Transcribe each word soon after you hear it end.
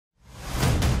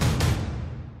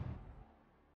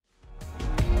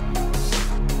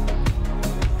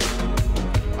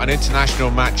an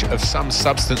international match of some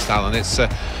substance, Alan. It's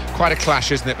quite a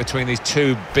clash, isn't it, between these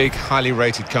two big, highly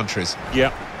rated countries?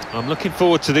 Yeah, I'm looking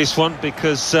forward to this one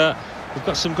because we've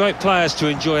got some great players to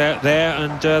enjoy out there,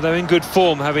 and they're in good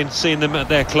form, having seen them at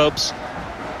their clubs.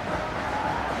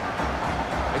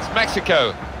 It's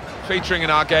Mexico featuring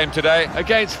in our game today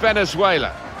against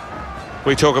Venezuela.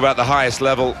 We talk about the highest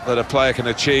level that a player can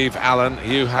achieve. Alan,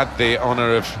 you had the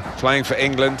honour of playing for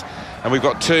England, and we've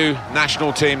got two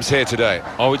national teams here today.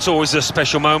 Oh, it's always a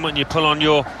special moment. You pull on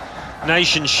your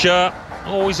nation's shirt,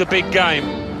 always a big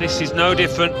game. This is no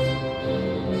different.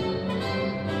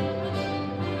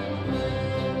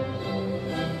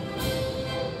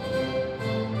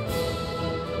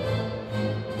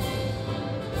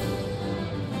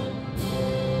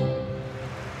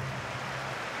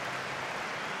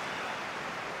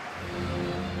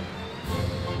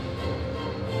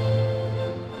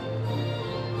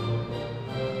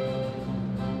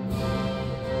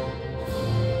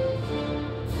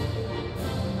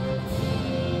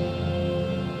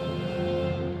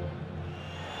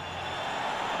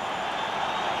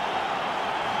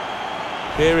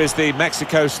 Here is the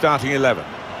Mexico starting 11.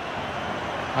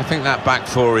 I think that back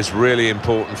four is really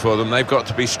important for them. They've got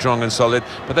to be strong and solid,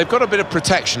 but they've got a bit of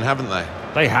protection, haven't they?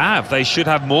 They have. They should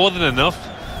have more than enough.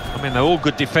 I mean, they're all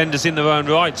good defenders in their own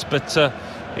rights, but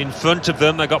in front of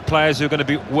them, they've got players who are going to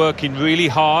be working really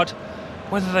hard.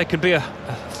 Whether they can be a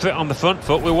threat on the front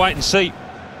foot, we'll wait and see.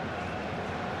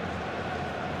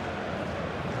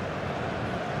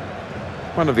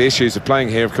 One of the issues of playing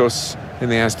here, of course, in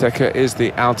the Azteca is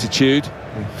the altitude.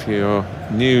 If you're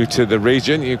new to the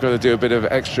region, you've got to do a bit of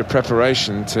extra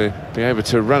preparation to be able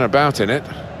to run about in it.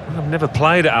 I've never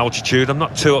played at altitude. I'm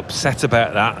not too upset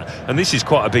about that. And this is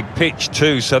quite a big pitch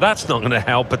too, so that's not going to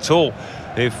help at all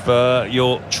if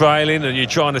you're trailing and you're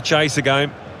trying to chase a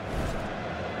game.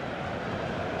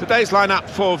 Today's lineup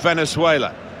for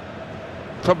Venezuela.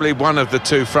 Probably one of the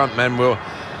two front men will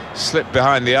slip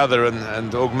behind the other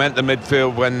and augment the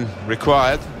midfield when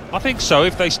required. I think so.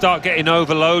 If they start getting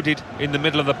overloaded in the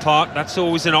middle of the park, that's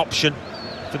always an option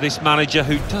for this manager,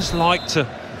 who does like to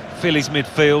fill his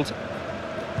midfield.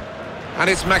 And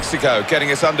it's Mexico getting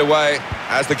us underway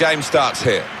as the game starts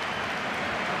here.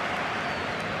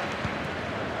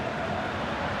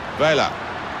 Vela.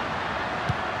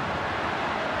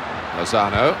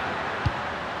 Lozano.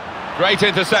 Great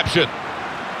interception.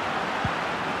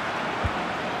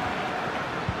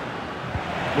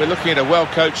 We're looking at a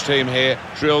well-coached team here,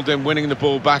 drilled in winning the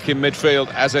ball back in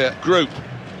midfield as a group.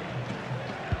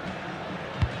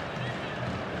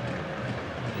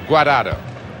 Guardado.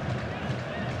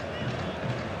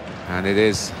 And it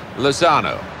is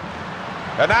Lozano.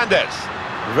 Hernandez.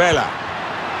 Vela.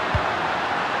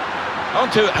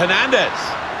 On to Hernandez.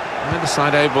 Neither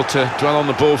side able to dwell on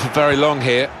the ball for very long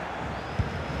here.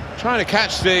 Trying to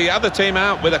catch the other team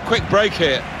out with a quick break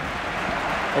here.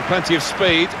 Well, plenty of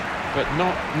speed, but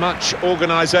not much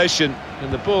organisation,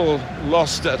 and the ball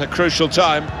lost at a crucial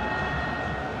time.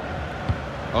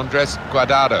 Andres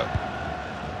Guardado.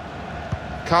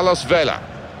 Carlos Vela.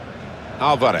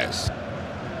 Alvarez.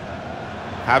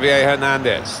 Javier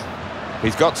Hernandez.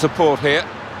 He's got support here,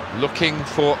 looking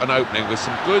for an opening with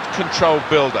some good controlled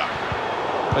build-up.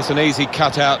 That's an easy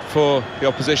cut-out for the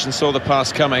opposition, saw the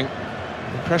pass coming.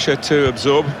 Pressure to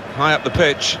absorb, high up the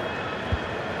pitch.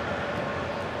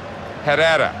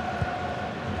 Herrera.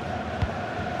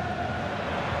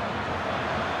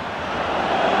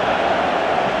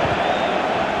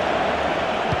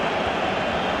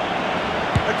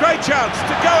 Great chance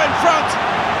to go in front,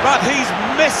 but he's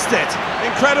missed it.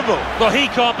 Incredible. Well, he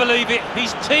can't believe it.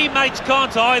 His teammates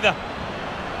can't either.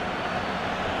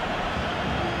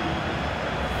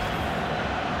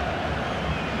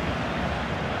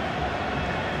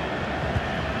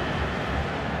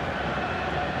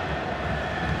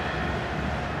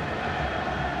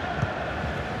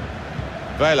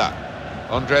 Vela.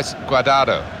 Andres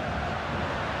Guardado.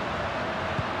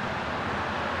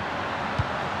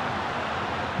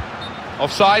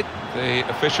 Offside. The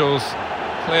officials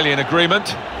clearly in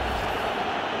agreement,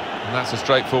 and that's a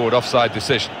straightforward offside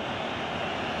decision.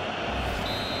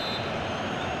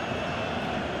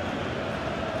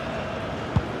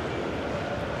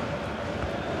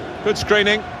 Good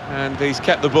screening, and he's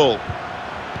kept the ball.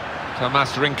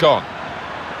 Tomas Rincon.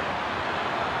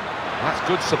 That's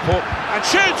good support, and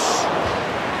shoots!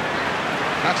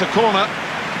 That's a corner.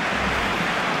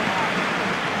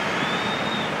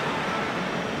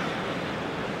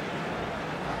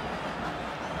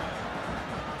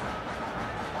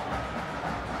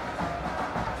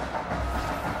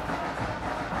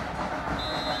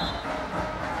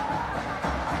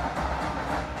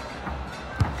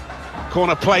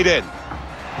 Corner played in.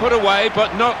 Put away,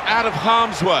 but not out of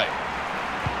harm's way.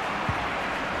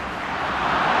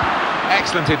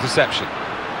 Excellent interception.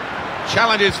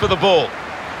 Challenges for the ball.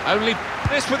 Only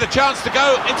this with a chance to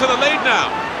go into the lead now.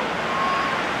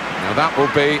 Now that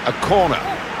will be a corner.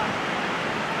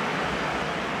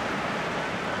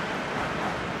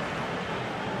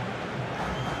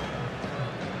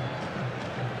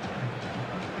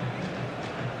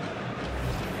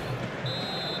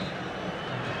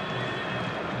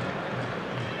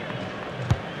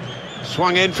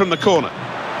 Swung in from the corner.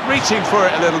 Reaching for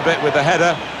it a little bit with the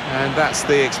header, and that's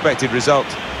the expected result.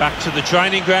 Back to the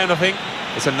training ground, I think.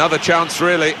 It's another chance,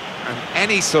 really, and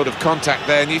any sort of contact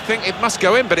there, and you think it must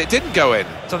go in, but it didn't go in.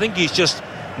 So I think he's just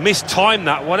mistimed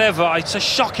that, whatever. It's a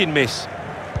shocking miss.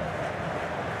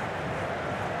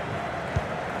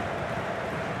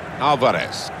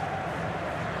 Alvarez.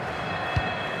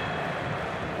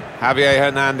 Javier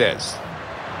Hernandez.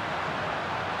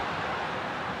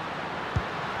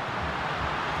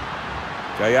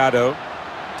 Gallardo.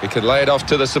 He can lay it off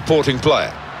to the supporting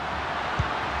player.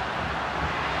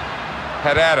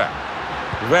 Herrera.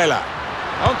 Vela.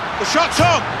 Oh, the shot's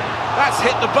on! That's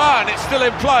hit the bar and it's still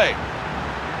in play.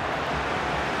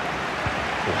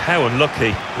 Well, how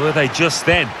unlucky were they just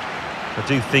then? I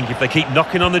do think if they keep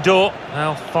knocking on the door,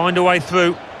 they'll find a way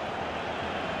through.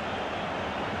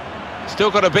 Still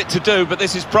got a bit to do, but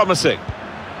this is promising.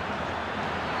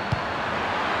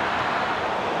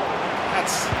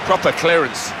 That's proper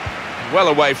clearance. Well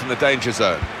away from the danger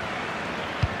zone.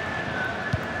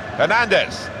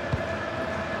 Hernandez.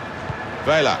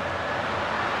 Vela.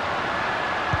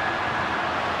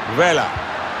 Vela.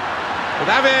 With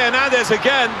Javier Hernandez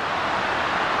again.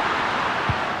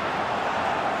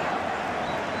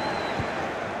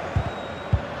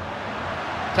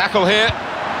 Tackle here.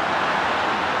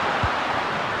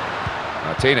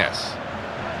 Martinez.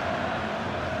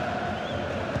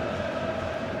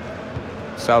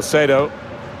 Salcedo.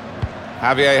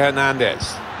 Javier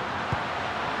Hernandez.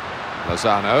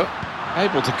 Lozano.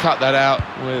 Able to cut that out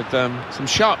with some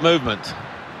sharp movement.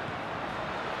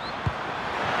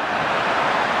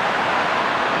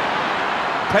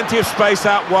 Plenty of space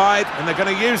out wide, and they're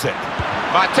going to use it.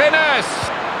 Martinez!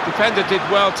 Defender did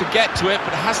well to get to it,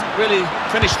 but hasn't really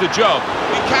finished the job.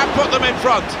 He can put them in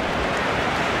front.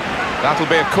 That'll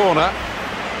be a corner.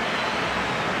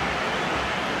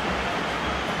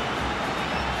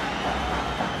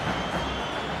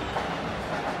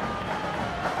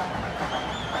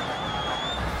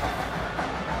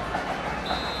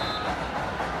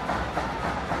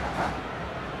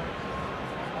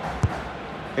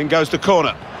 In goes the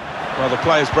corner. Well, the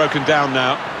player's broken down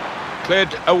now.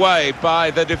 Cleared away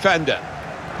by the defender.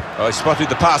 Oh, he spotted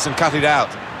the pass and cut it out.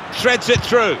 Threads it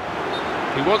through.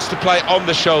 He wants to play on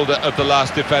the shoulder of the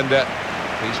last defender.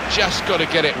 He's just got to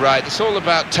get it right. It's all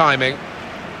about timing.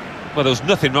 Well, there was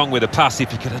nothing wrong with the pass.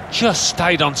 If he could have just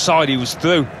stayed on side, he was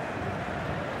through.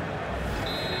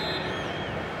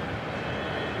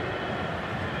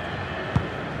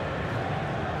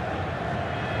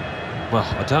 Well,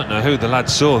 I don't know who the lad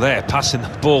saw there passing the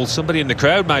ball. Somebody in the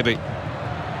crowd, maybe.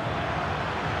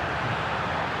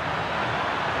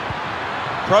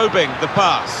 Probing the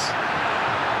pass.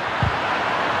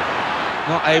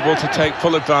 Not able to take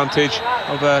full advantage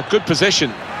of a good position.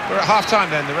 We're at half-time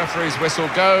then. The referee's whistle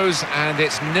goes, and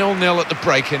it's 0-0 at the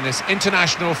break in this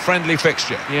international friendly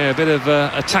fixture. Yeah, a bit of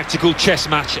a tactical chess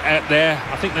match out there.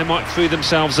 I think they might free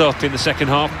themselves up in the second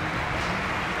half.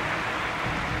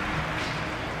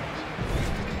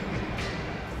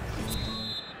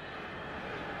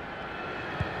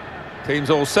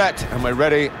 Team's all set, and we're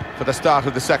ready for the start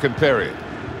of the second period.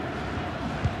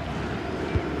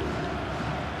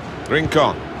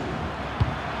 Rincon.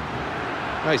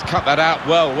 Oh, he's cut that out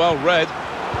well read.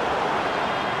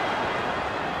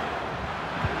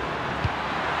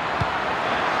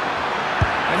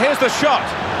 And here's the shot.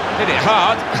 Hit it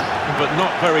hard, but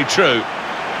not very true.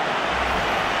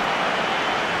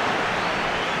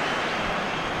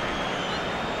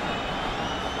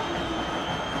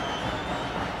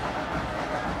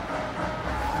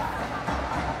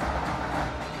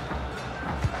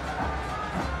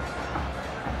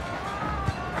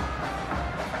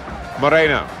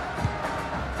 Moreno.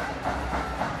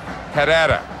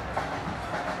 Herrera.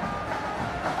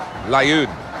 Layun.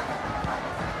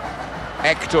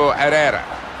 Hector Herrera.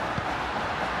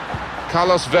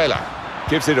 Carlos Vela.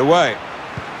 Gives it away.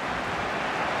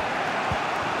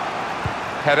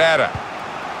 Herrera.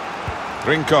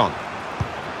 Rincon.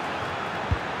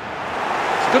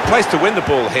 It's a good place to win the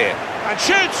ball here. And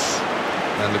shoots!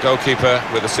 And the goalkeeper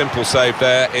with a simple save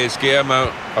there is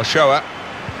Guillermo Ochoa.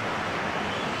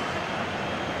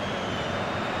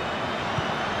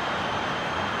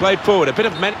 Played forward, a bit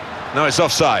of men... No, it's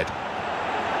offside.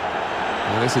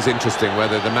 Now, this is interesting,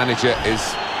 whether the manager is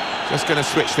just going to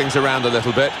switch things around a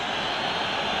little bit.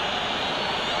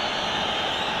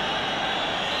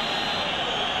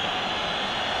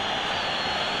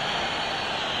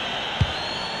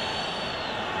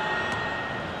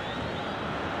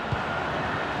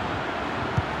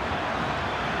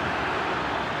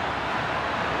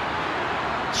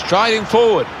 Striding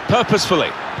forward, purposefully.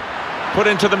 Put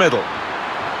into the middle.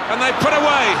 And they put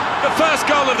away the first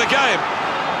goal of the game.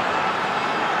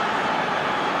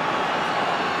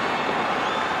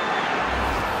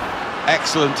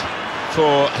 Excellent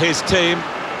for his team,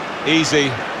 easy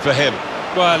for him.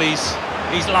 Well,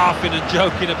 he's laughing and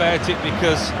joking about it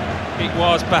because it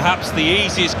was perhaps the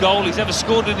easiest goal he's ever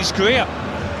scored in his career.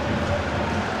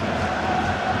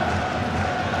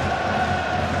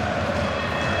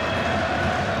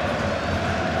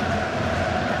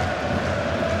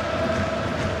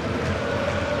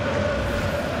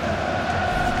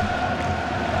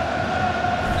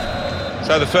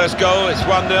 So the first goal, it's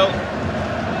 1-0.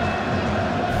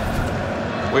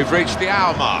 We've reached the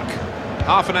hour mark.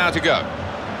 Half an hour to go.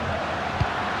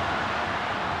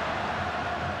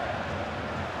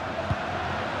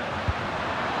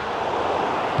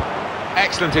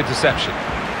 Excellent interception.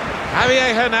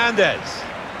 Javier Hernandez.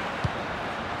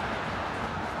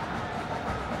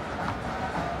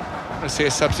 I see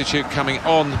a substitute coming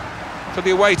on for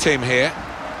the away team here.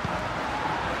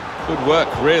 Good work,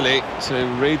 really, to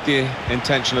read the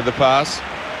intention of the pass.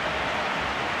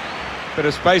 Bit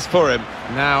of space for him,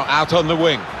 now out on the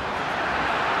wing.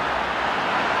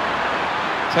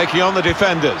 Taking on the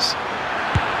defenders.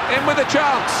 In with a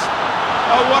chance.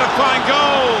 Oh, what a fine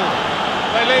goal!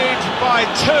 They lead by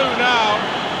 2 now.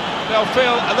 They'll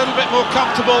feel a little bit more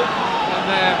comfortable, and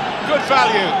they're good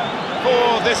value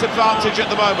for this advantage at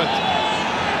the moment.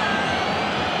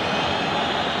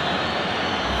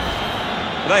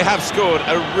 They have scored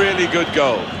a really good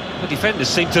goal. The defenders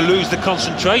seem to lose the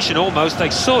concentration almost. They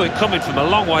saw it coming from a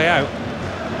long way out.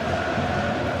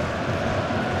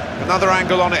 Another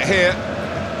angle on it here.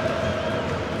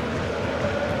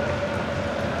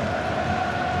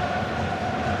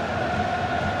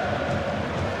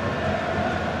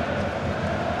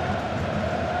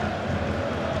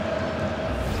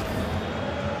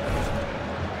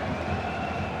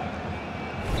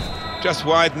 Just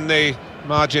widen the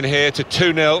margin here to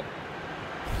 2-0.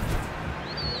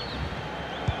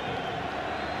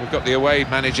 We've got the away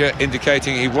manager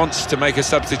indicating he wants to make a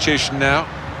substitution now.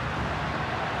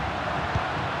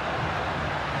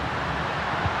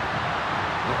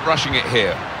 Not rushing it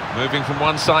here. Moving from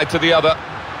one side to the other.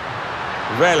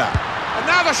 Vela. And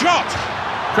now the shot!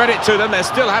 Credit to them, they're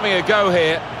still having a go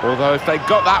here. Although if they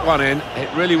got that one in,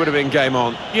 it really would have been game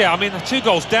on. Yeah, I mean, they're 2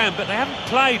 goals down, but they haven't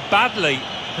played badly.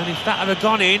 And if that had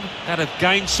gone in, they'd have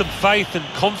gained some faith and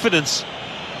confidence.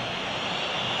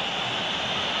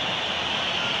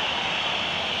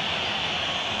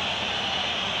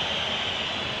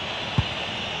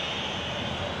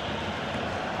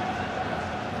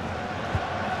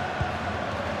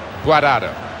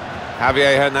 Guardado,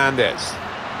 Javier Hernandez,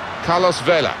 Carlos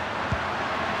Vela.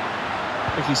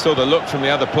 I think he saw the look from the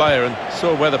other player and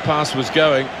saw where the pass was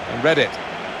going and read it.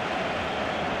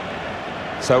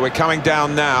 So we're coming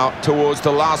down now towards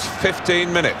the last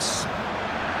 15 minutes.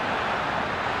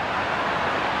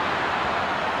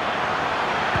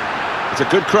 It's a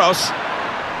good cross.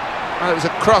 Well, it was a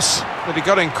cross that he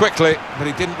got in quickly, but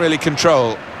he didn't really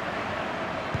control.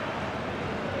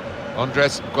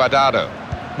 Andres Guardado.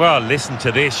 Well, listen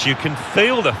to this. You can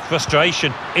feel the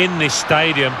frustration in this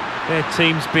stadium. Their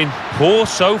team's been poor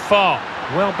so far,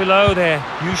 well below their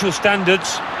usual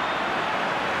standards.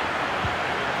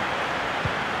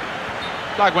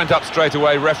 Flag went up straight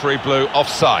away, referee blew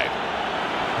offside.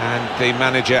 And the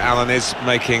manager, Alan, is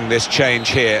making this change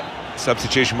here.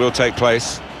 Substitution will take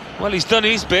place. Well, he's done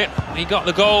his bit. He got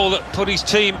the goal that put his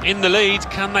team in the lead.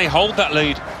 Can they hold that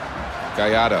lead?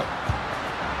 Gallardo.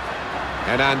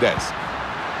 Hernandez.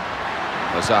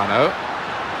 Lozano.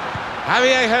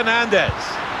 Javier Hernandez.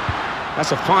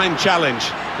 That's a fine challenge,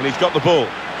 and he's got the ball.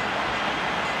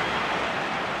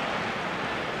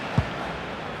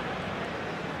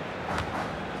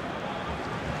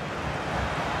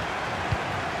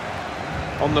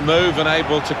 On the move and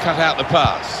able to cut out the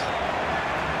pass.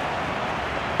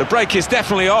 The break is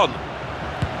definitely on.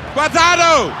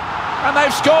 Guardado! And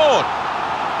they've scored!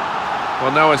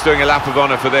 Well, no one's doing a lap of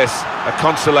honour for this. A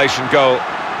consolation goal.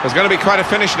 There's going to be quite a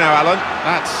finish now, Alan.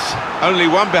 That's only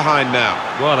one behind now.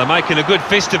 Well, they're making a good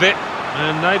fist of it,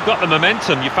 and they've got the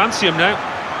momentum. You fancy them now?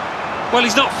 Well,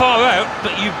 he's not far out,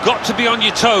 but you've got to be on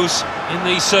your toes, in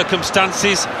these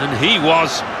circumstances, and he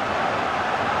was.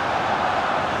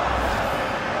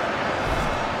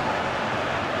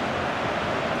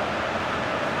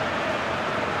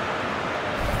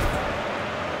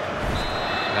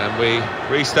 And we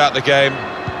restart the game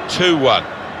 2-1.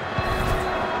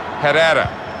 Herrera.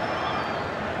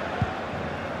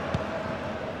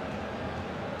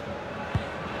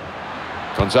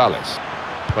 Gonzalez.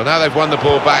 Well, now they've won the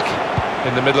ball back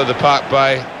in the middle of the park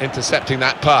by intercepting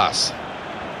that pass.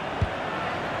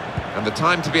 And the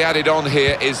time to be added on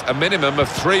here is a minimum of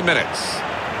 3 minutes.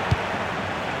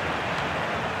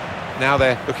 Now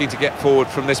they're looking to get forward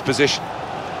from this position.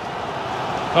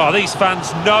 Oh, these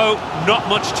fans know not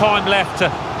much time left.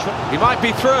 He might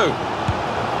be through.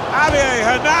 Javier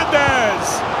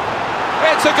Hernandez!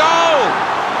 It's a goal!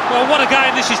 Well, what a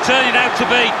game this is turning out to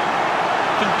be.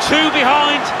 From 2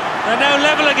 behind, they're now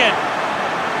level again.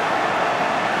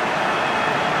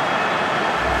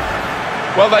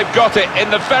 Well, they've got it in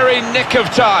the very nick of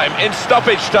time, in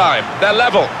stoppage time. They're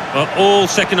level. Well, all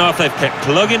second half they've kept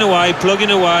plugging away,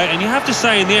 and you have to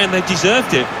say in the end they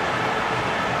deserved it.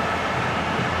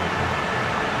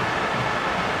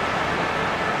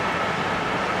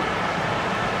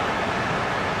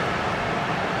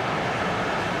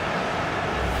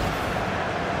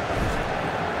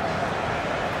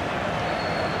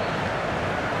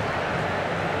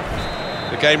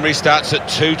 The game restarts at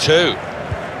 2-2.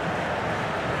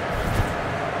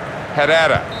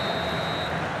 Herrera.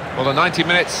 Well, the 90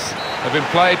 minutes have been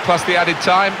played plus the added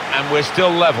time, and we're still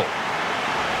level.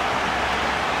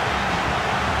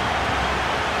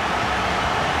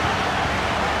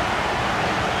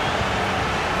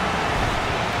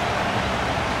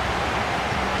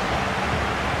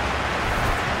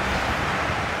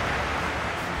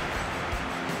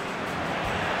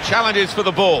 Challenges for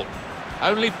the ball.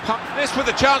 Only this with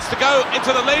a chance to go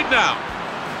into the lead now.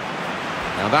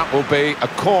 Now that will be a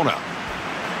corner.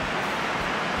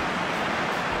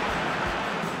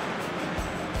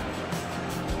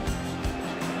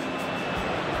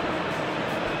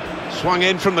 Swung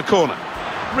in from the corner.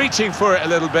 Reaching for it a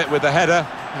little bit with the header,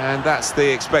 and that's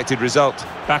the expected result.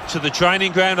 Back to the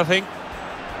training ground, I think.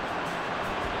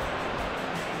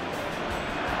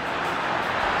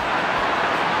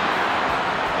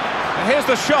 And here's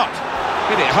the shot.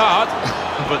 Hit it hard,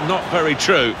 but not very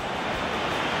true.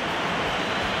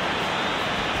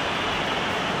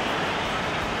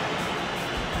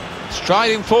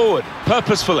 Striding forward,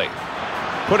 purposefully.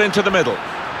 Put into the middle.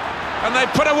 And they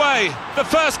put away the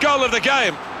first goal of the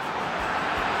game.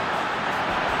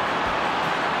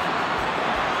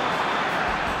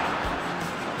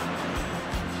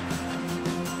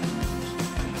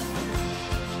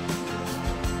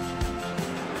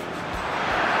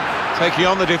 Taking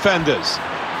on the defenders.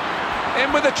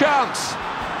 In with a chance.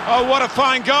 Oh, what a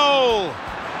fine goal.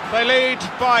 They lead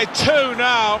by 2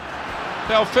 now.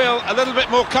 They'll feel a little bit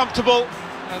more comfortable,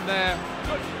 and they're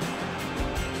good.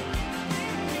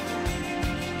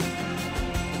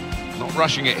 Not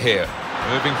rushing it here.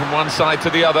 Moving from one side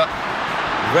to the other.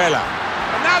 Vela.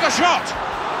 And now the shot.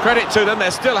 Credit to them,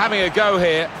 they're still having a go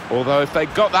here. Although if they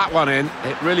got that one in,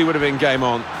 it really would have been game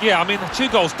on. Yeah, I mean, they're 2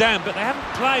 goals down, but they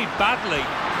haven't played badly.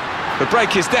 The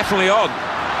break is definitely on.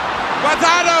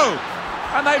 Guardado!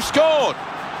 And they've scored!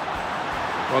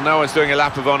 Well, no one's doing a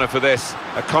lap of honour for this.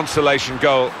 A consolation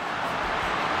goal.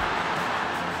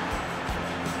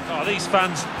 Oh, these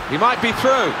fans. He might be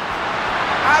through.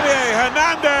 Javier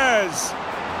Hernandez!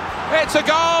 It's a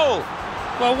goal!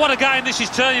 Well, what a game this is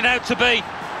turning out to be.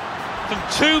 From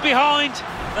 2 behind,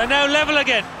 they're now level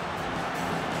again.